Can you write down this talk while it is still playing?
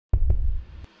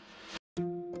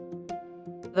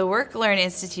The Work-Learn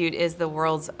Institute is the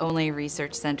world's only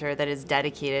research center that is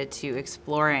dedicated to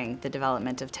exploring the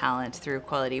development of talent through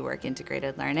quality work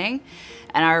integrated learning.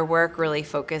 And our work really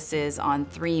focuses on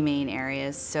three main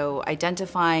areas. So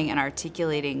identifying and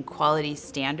articulating quality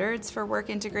standards for work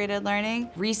integrated learning,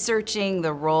 researching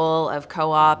the role of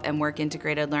co-op and work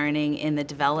integrated learning in the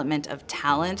development of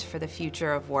talent for the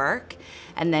future of work,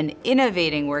 and then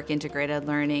innovating work integrated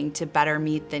learning to better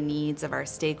meet the needs of our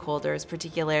stakeholders,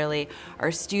 particularly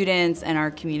our students and our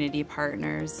community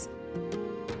partners.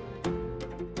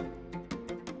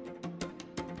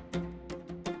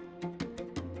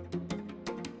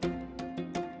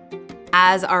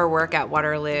 As our work at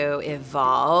Waterloo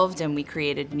evolved and we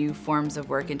created new forms of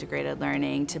work integrated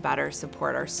learning to better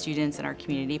support our students and our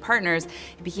community partners,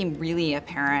 it became really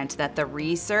apparent that the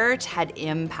research had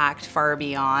impact far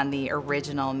beyond the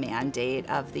original mandate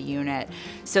of the unit.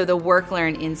 So the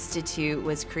Work-Learn Institute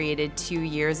was created 2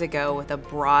 years ago with a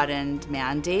broadened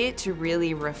mandate to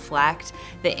really reflect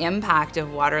the impact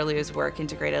of Waterloo's work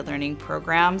integrated learning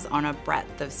programs on a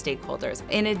breadth of stakeholders.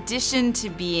 In addition to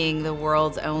being the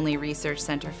world's only research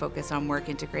center focused on work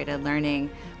integrated learning,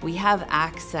 we have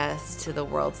access to the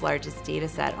world's largest data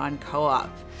set on co-op.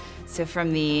 So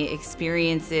from the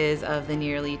experiences of the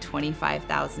nearly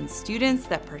 25,000 students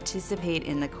that participate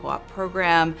in the co-op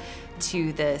program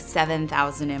to the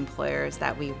 7,000 employers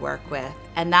that we work with.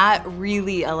 And that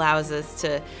really allows us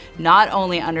to not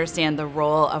only understand the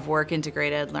role of work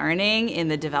integrated learning in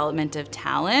the development of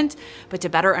talent, but to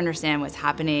better understand what's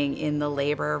happening in the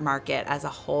labor market as a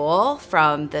whole,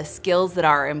 from the skills that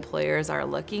our employers are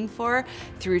looking for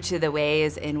through to the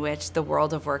ways in which the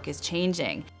world of work is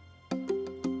changing.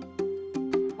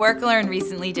 Work-Learn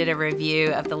recently did a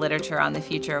review of the literature on the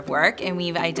future of work, and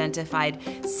we've identified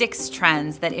 6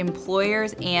 trends that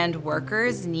employers and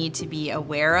workers need to be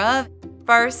aware of.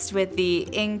 First, with the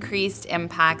increased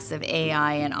impacts of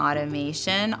AI and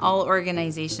automation, all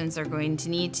organizations are going to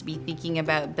need to be thinking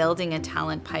about building a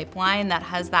talent pipeline that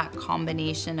has that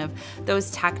combination of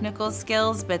those technical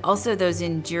skills, but also those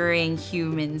enduring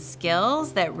human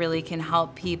skills that really can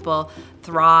help people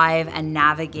thrive and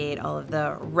navigate all of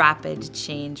the rapid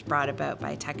change brought about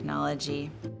by technology.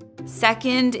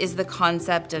 Second is the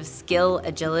concept of skill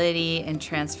agility and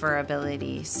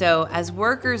transferability. So as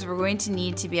workers, we're going to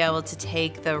need to be able to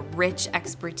take the rich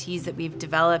expertise that we've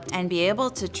developed and be able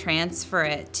to transfer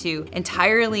it to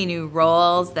entirely new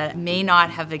roles that may not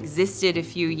have existed a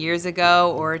few years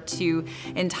ago, or to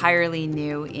entirely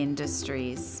new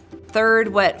industries. Third,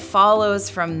 what follows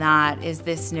from that is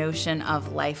this notion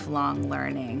of lifelong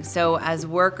learning. So as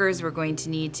workers, we're going to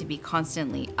need to be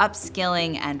constantly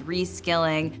upskilling and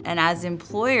reskilling. And as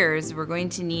employers, we're going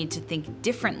to need to think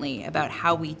differently about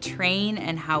how we train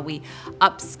and how we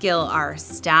upskill our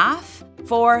staff.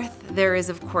 Fourth, there is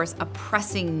of course a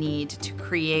pressing need to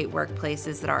create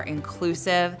workplaces that are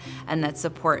inclusive and that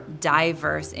support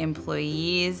diverse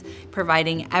employees,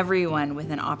 providing everyone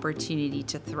with an opportunity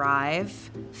to thrive.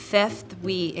 Fifth,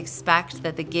 we expect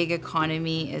that the gig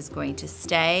economy is going to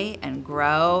stay and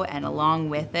grow, and along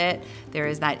with it, there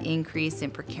is that increase in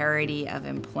precarity of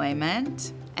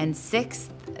employment. And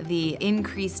sixth, the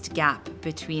increased gap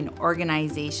between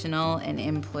organizational and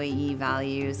employee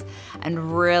values,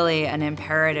 and really an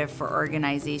imperative for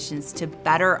organizations to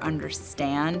better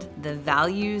understand the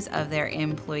values of their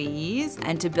employees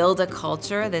and to build a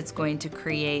culture that's going to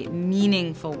create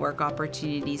meaningful work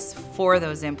opportunities for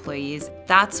those employees.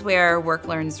 That's where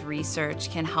Work-Learn's research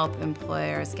can help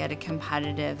employers get a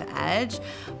competitive edge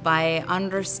by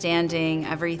understanding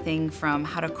everything from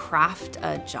how to craft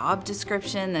a job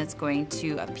description that's going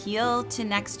to appeal to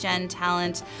next-gen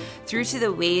talent, through to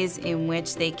the ways in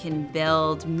which they can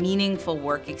build meaningful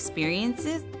work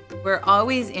experiences. We're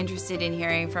always interested in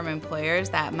hearing from employers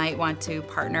that might want to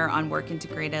partner on work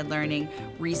integrated learning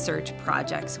research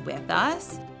projects with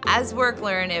us. As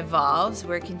Work-Learn evolves,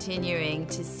 we're continuing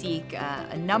to seek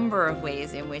a number of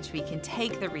ways in which we can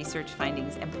take the research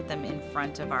findings and put them in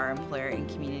front of our employer and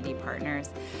community partners.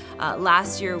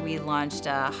 Last year, we launched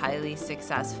a highly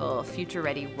successful Future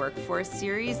Ready Workforce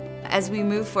series. As we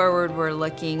move forward, we're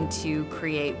looking to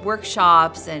create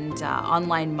workshops and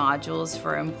online modules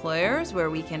for employers where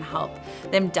we can help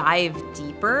them dive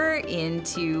deeper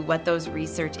into what those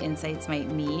research insights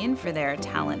might mean for their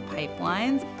talent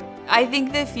pipelines. I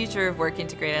think the future of work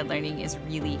integrated learning is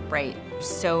really bright.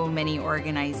 So many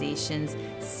organizations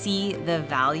see the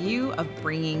value of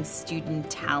bringing student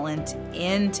talent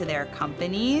into their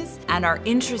companies and are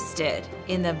interested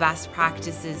in the best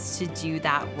practices to do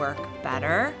that work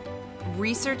better.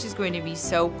 Research is going to be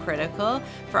so critical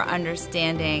for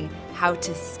understanding how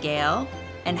to scale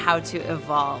and how to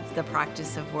evolve the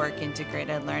practice of work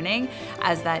integrated learning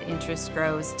as that interest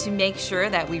grows, to make sure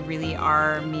that we really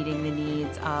are meeting the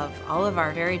needs of all of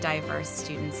our very diverse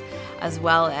students, as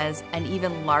well as an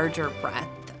even larger breadth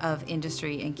of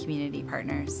industry and community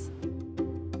partners.